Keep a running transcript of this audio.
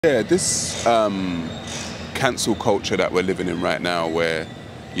Yeah, this cancel culture that we're living in right now where,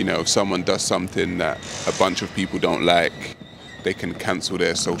 if someone does something that a bunch of people don't like, they can cancel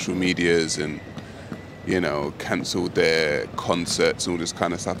their social medias and, cancel their concerts and all this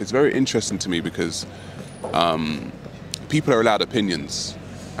kind of stuff. It's very interesting to me because people are allowed opinions,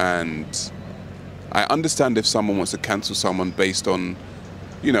 and I understand if someone wants to cancel someone based on,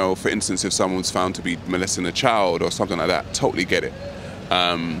 for instance, if someone's found to be molesting a child or something like that, totally get it.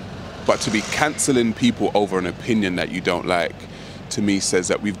 But to be cancelling people over an opinion that you don't like, to me says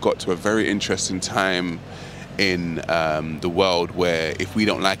that we've got to a very interesting time in the world where if we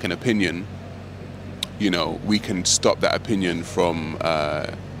don't like an opinion, we can stop that opinion from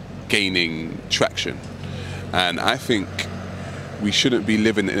gaining traction. And I think we shouldn't be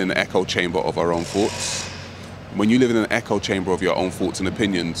living in an echo chamber of our own thoughts. When you live in an echo chamber of your own thoughts and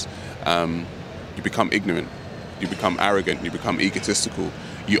opinions, you become ignorant. You become arrogant, you become egotistical.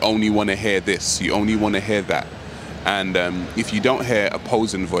 You only want to hear this, you only want to hear that. And if you don't hear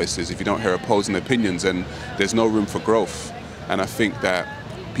opposing voices, if you don't hear opposing opinions, then there's no room for growth. And I think that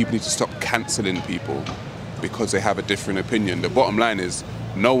people need to stop cancelling people because they have a different opinion. The bottom line is,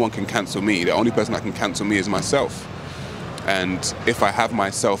 no one can cancel me. The only person that can cancel me is myself. And if I have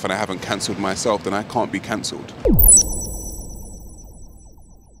myself and I haven't cancelled myself, then I can't be cancelled.